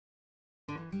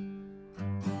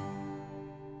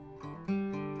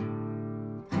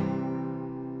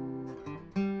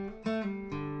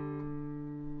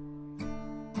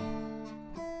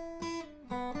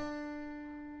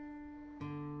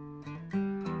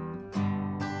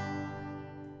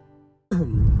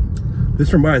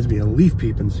This reminds me of leaf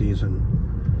peeping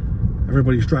season.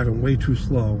 Everybody's driving way too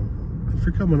slow. If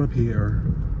you're coming up here,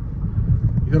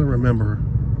 you gotta remember,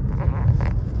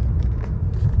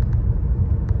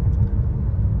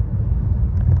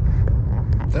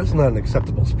 that's not an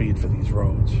acceptable speed for these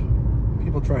roads.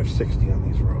 People drive 60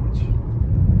 on these roads.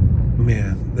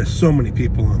 Man, there's so many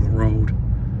people on the road.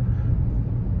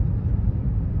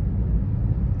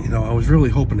 You know, I was really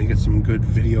hoping to get some good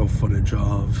video footage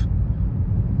of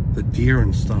the deer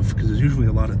and stuff, because there's usually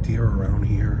a lot of deer around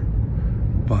here.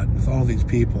 But with all these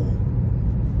people,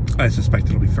 I suspect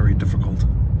it'll be very difficult.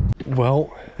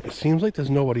 Well, it seems like there's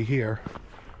nobody here.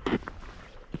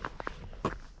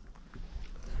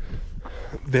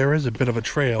 There is a bit of a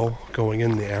trail going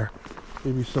in there.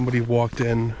 Maybe somebody walked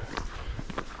in.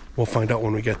 We'll find out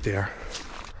when we get there.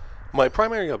 My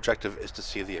primary objective is to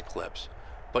see the eclipse,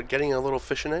 but getting a little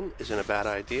fishing in isn't a bad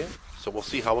idea, so we'll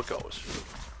see how it goes.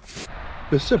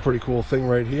 This is a pretty cool thing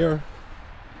right here.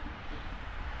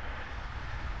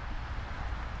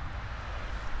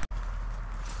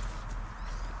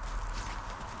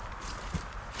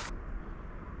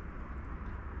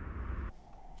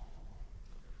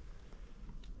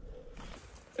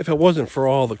 If it wasn't for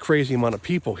all the crazy amount of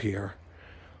people here,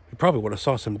 we probably would have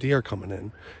saw some deer coming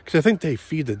in. Because I think they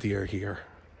feed the deer here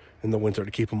in the winter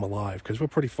to keep them alive, because we're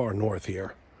pretty far north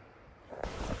here.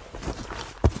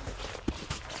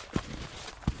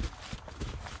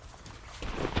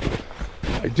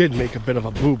 I did make a bit of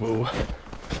a boo-boo.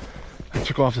 I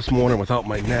took off this morning without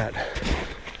my net,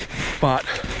 but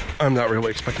I'm not really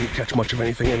expecting to catch much of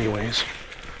anything anyways.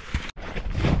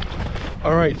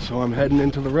 All right, so I'm heading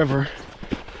into the river.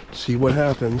 See what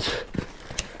happens.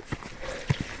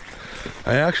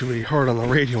 I actually heard on the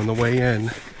radio on the way in,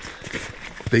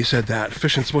 they said that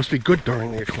fishing's supposed to be good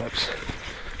during the eclipse.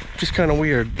 Just kind of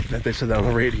weird that they said that on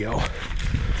the radio.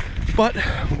 But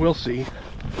we'll see.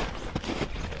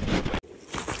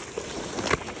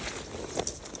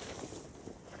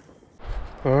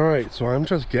 Alright, so I'm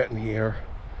just getting here.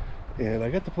 And I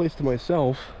got the place to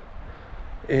myself.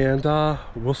 And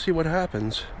we'll see what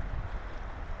happens.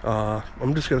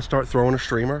 I'm just going to start throwing a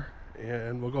streamer,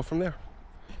 and we'll go from there.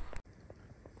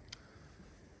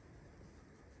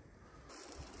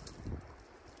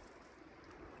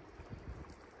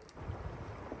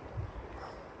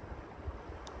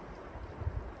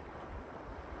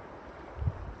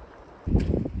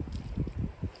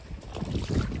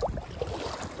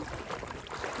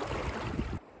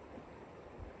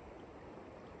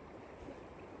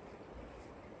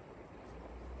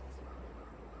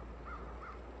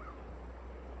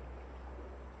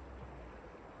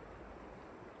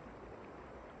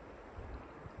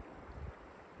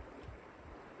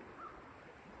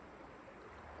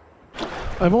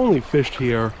 I've only fished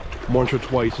here once or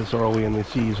twice this early in the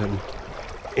season,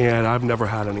 and I've never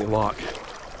had any luck.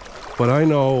 But I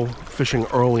know fishing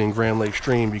early in Grand Lake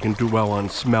Stream, you can do well on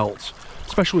smelts,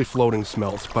 especially floating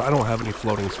smelts, but I don't have any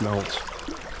floating smelts.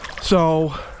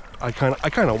 So I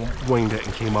kind of winged it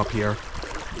and came up here.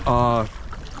 So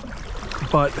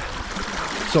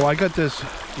I got this,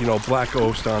 you know, black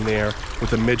ghost on there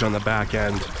with a midge on the back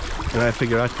end, and I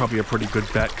figure that's probably a pretty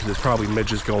good bet because there's probably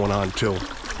midges going on too.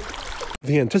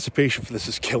 The anticipation for this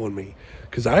is killing me,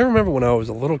 because I remember when I was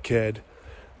a little kid,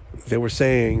 they were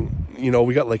saying, you know,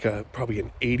 we got like probably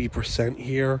an 80%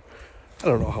 here. I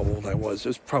don't know how old I was. It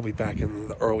was probably back in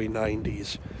the early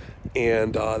 90s.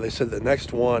 And they said the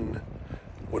next one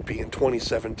would be in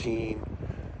 2017.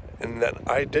 And then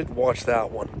I did watch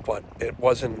that one, but it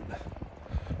wasn't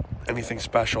anything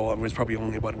special. It was probably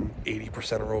only about an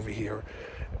 80% or over here.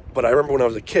 But I remember when I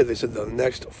was a kid, they said the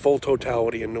next full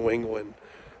totality in New England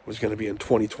was going to be in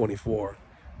 2024,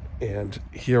 and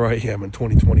here I am in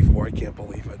 2024. I can't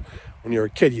believe it. When you're a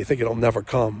kid, you think it'll never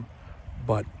come,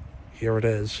 but here it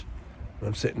is, and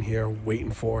I'm sitting here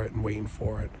waiting for it and waiting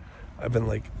for it. I've been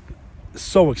like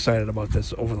so excited about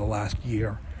this over the last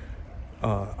year.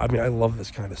 I mean, I love this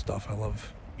kind of stuff. I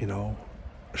love, you know,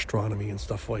 astronomy and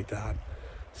stuff like that,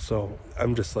 so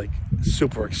I'm just like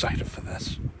super excited for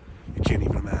this. You can't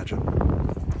even imagine.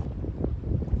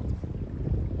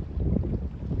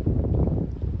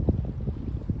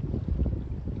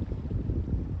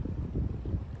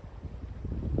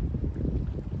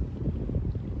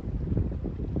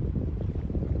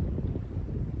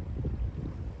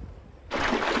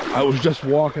 I was just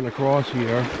walking across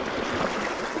here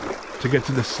to get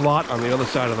to the slot on the other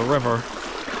side of the river,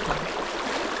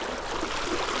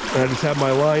 and I just had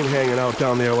my line hanging out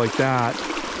down there like that,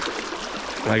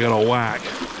 and I got a whack.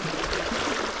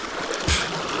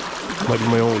 Might be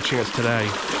my only chance today.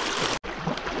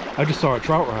 I just saw a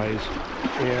trout rise,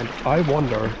 and I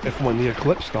wonder if when the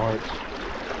eclipse starts,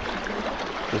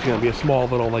 there's going to be a small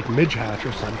little like midge hatch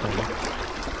or something.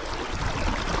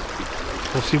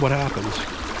 We'll see what happens.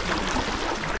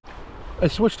 I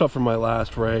switched up from my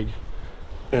last rig,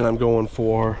 and I'm going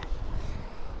for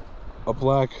a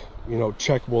black, you know,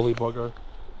 check woolly bugger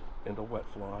and a wet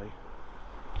fly.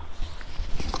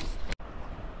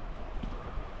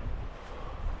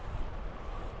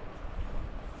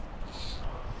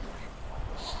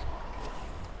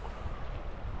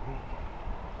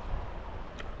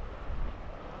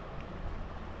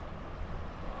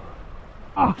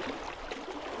 Ah.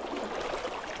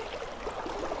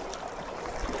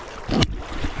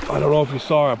 I don't know if you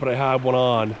saw it, but I had one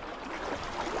on.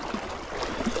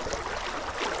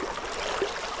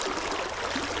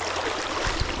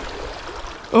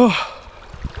 Oh,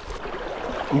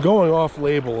 I'm going off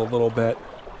label a little bit.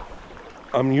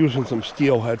 I'm using some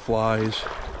steelhead flies,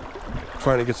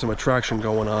 trying to get some attraction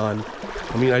going on.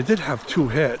 I mean, I did have 2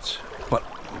 hits, but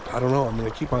I don't know. I'm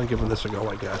going to keep on giving this a go,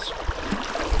 I guess.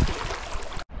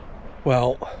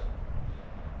 Well,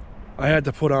 I had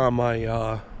to put on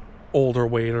my older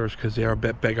waders because they're a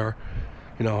bit bigger,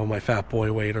 you know, my fat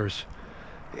boy waders,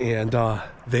 and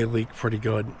they leak pretty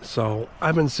good. So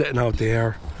I've been sitting out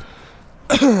there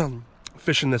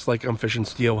fishing this like I'm fishing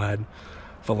steelhead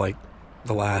for like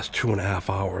the last 2.5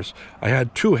 hours. I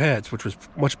had 2 hits, which was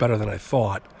much better than I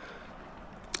thought,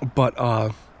 but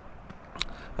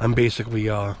I'm basically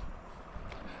at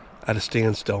a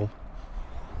standstill.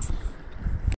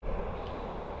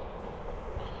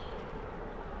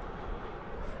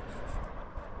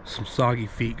 Some soggy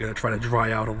feet, gonna try to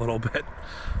dry out a little bit.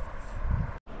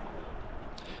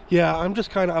 Yeah, I'm just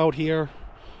kind of out here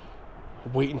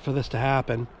waiting for this to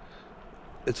happen.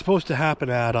 It's supposed to happen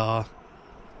at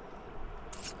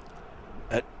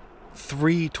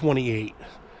 3:28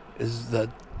 is the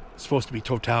supposed to be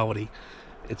totality.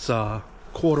 It's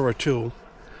 1:45,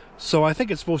 so I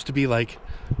think it's supposed to be like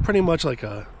pretty much like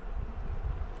a,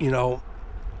 you know,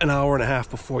 an hour and a half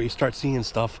before you start seeing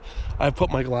stuff. I've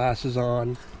put my glasses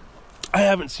on. I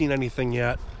haven't seen anything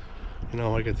yet. You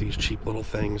know, I got these cheap little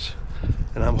things,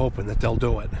 and I'm hoping that they'll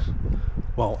do it.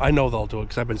 Well, I know they'll do it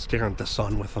because I've been staring at the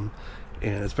sun with them,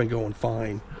 and it's been going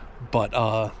fine. But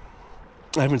I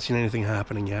haven't seen anything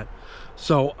happening yet.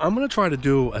 So I'm going to try to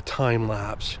do a time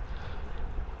lapse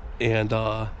and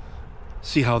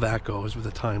see how that goes with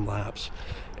the time lapse.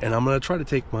 And I'm going to try to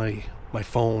take my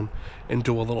phone and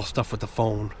do a little stuff with the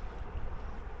phone.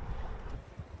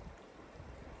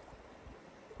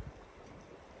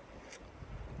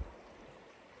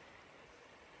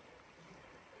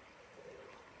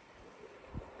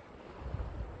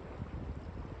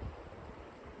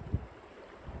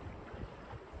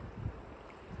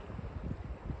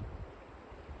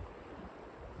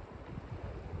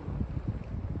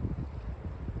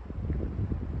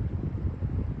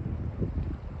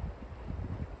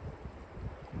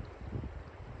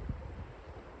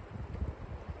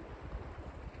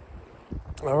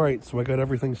 Alright, so I got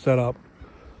everything set up.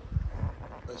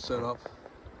 I set up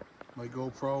my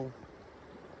GoPro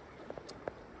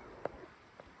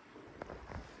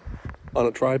on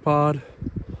a tripod.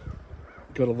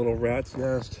 Got a little rat's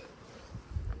nest.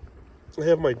 I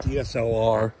have my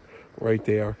DSLR right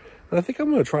there. And I think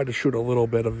I'm going to try to shoot a little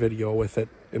bit of video with it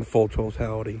in full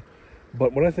totality.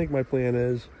 But what I think my plan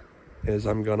is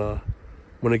I'm going to,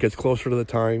 when it gets closer to the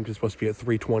time, it's supposed to be at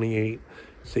 3:28,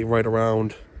 say right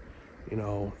around, you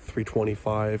know,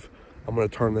 3:25, I'm going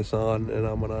to turn this on and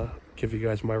I'm going to give you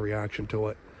guys my reaction to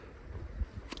it.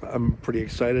 I'm pretty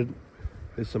excited.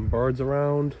 There's some birds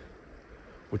around,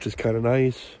 which is kind of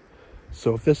nice.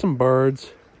 So if there's some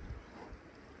birds,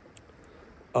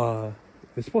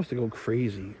 it's supposed to go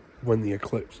crazy when the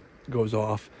eclipse goes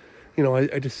off. You know,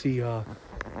 I just see, I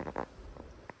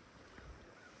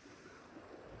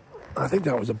think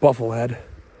that was a bufflehead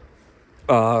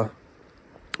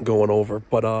going over,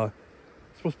 but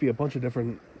it's supposed to be a bunch of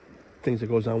different things that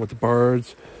goes on with the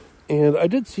birds. And I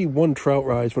did see one trout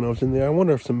rise when I was in there. I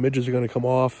wonder if some midges are going to come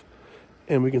off,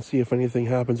 and we can see if anything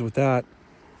happens with that.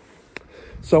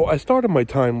 So I started my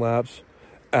time lapse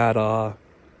at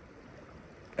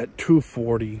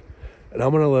 2:40, and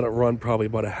I'm going to let it run probably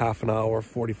about a half an hour,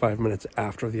 45 minutes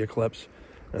after the eclipse,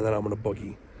 and then I'm going to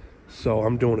boogie. So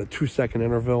I'm doing a 2-second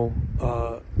interval,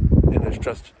 and it's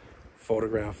just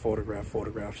photograph, photograph,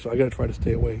 photograph. So I got to try to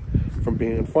stay away from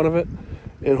being in front of it,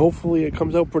 and hopefully it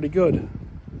comes out pretty good.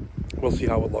 We'll see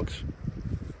how it looks.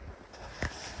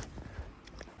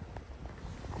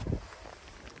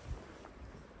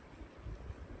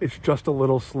 It's just a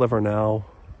little sliver now,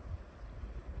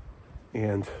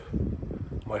 and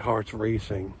my heart's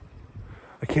racing.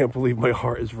 I can't believe my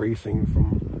heart is racing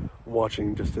from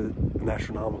watching just an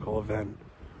astronomical event.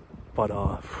 But,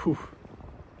 whew,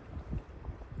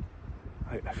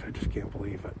 I just can't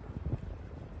believe it.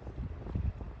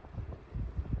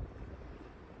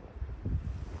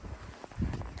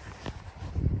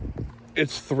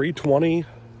 It's 3:20,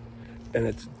 and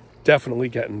it's definitely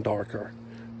getting darker,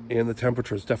 and the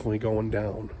temperature is definitely going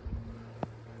down.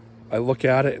 I look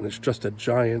at it, and it's just a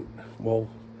giant, well,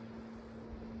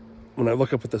 when I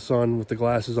look up at the sun with the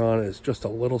glasses on, it's just a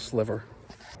little sliver.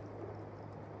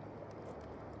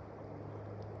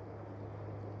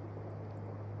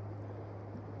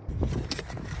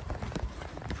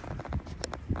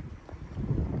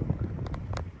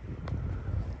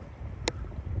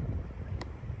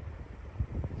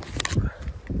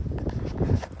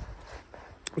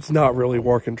 It's not really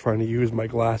working trying to use my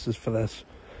glasses for this.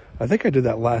 I think I did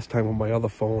that last time on my other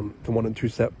phone, the one in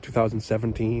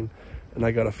 2017, and I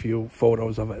got a few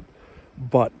photos of it.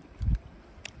 But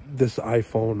this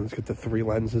iPhone has got the 3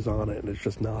 lenses on it, and it's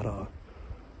just not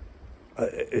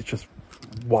it's just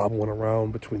wobbling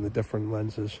around between the different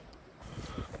lenses.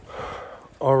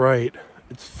 All right,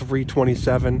 it's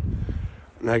 3:27,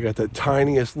 and I got the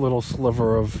tiniest little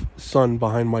sliver of sun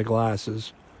behind my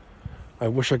glasses. I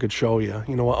wish I could show you.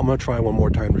 You know what? I'm going to try one more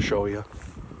time to show you.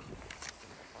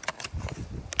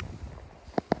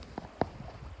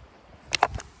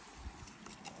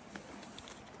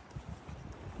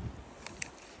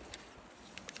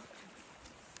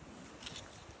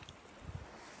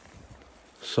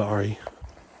 Sorry.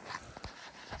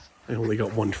 I only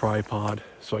got one tripod,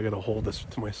 so I got to hold this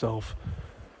to myself.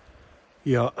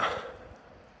 Yeah.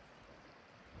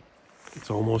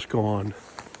 It's almost gone.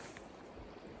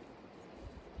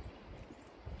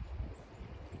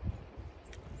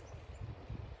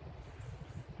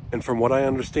 And from what I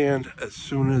understand, as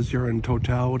soon as you're in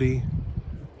totality,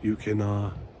 you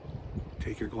can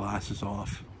take your glasses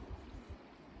off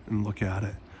and look at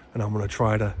it. And I'm going to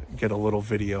try to get a little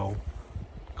video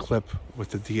clip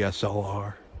with the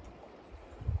DSLR.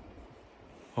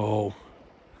 Oh,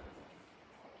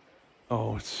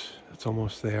 it's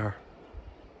almost there.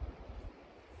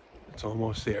 It's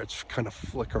almost there. It's kind of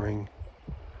flickering.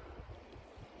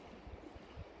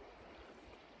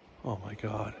 Oh my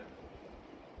God.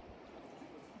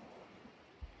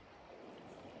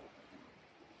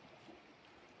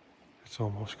 It's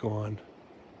almost gone.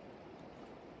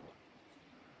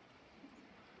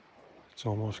 It's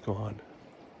almost gone.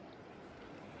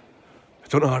 I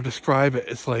don't know how to describe it.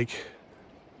 It's like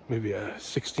maybe a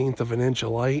 1/16 of an inch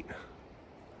of light.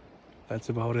 That's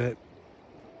about it.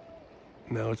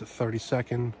 Now it's a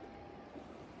 32nd.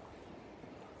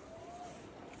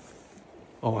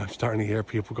 Oh, I'm starting to hear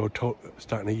people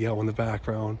starting to yell in the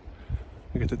background.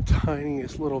 I get the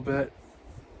tiniest little bit.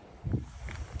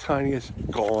 Tiniest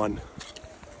gone.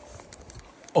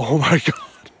 Oh my God.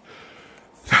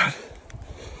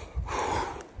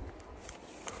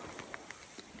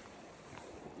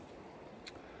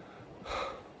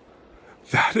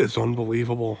 That is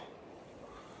unbelievable.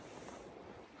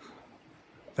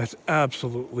 That's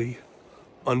absolutely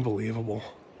unbelievable.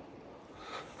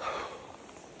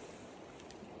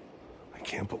 I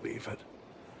can't believe it.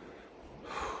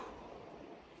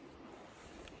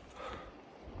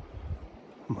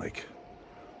 I'm like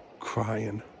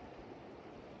crying.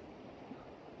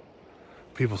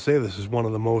 People say this is one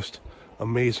of the most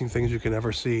amazing things you can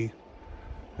ever see,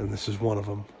 and this is one of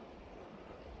them.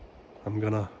 I'm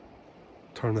gonna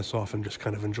turn this off and just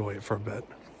kind of enjoy it for a bit.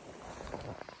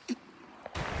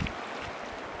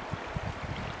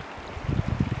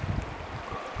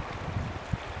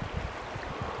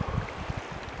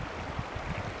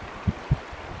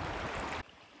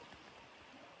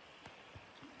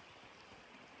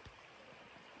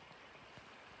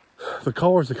 The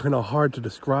colors are kind of hard to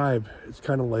describe. It's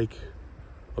kind of like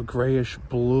a grayish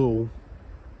blue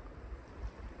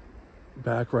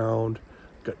background,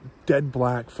 got dead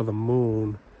black for the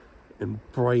moon, and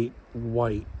bright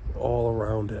white all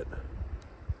around it.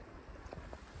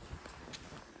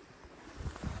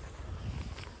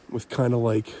 With kind of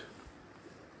like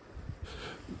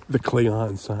the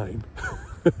Cleon sign.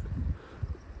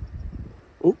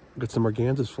 Oh, got some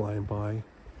organzas flying by.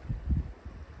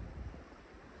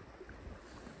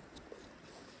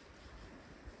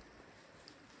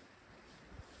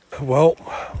 Well,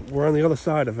 we're on the other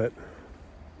side of it,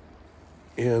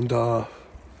 and I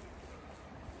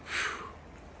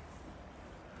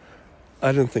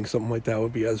didn't think something like that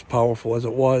would be as powerful as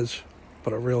it was,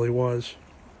 but it really was.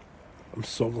 I'm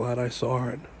so glad I saw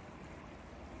it.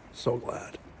 So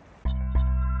glad.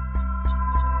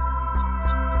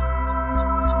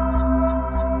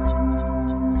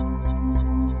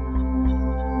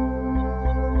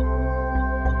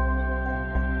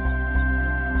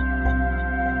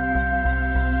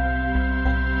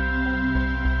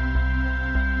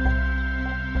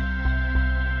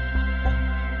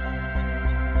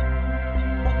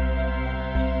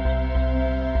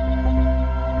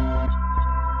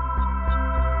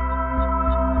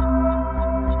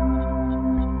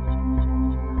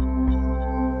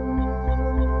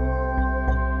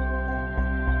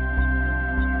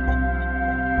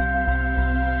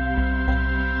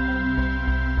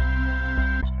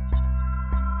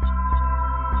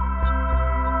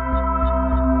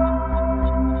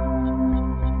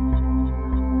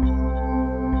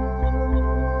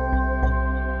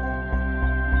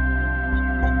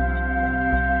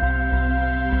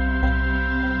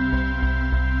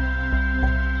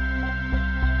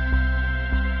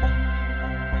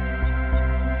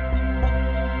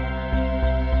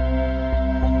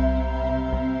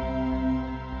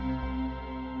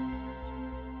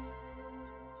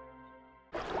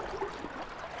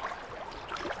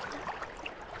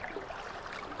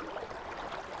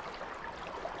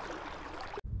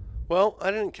 Well,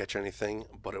 I didn't catch anything,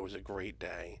 but it was a great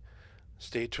day.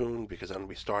 Stay tuned because I'm going to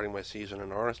be starting my season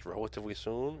in earnest relatively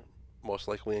soon, most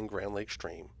likely in Grand Lake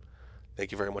Stream.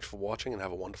 Thank you very much for watching and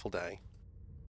have a wonderful day.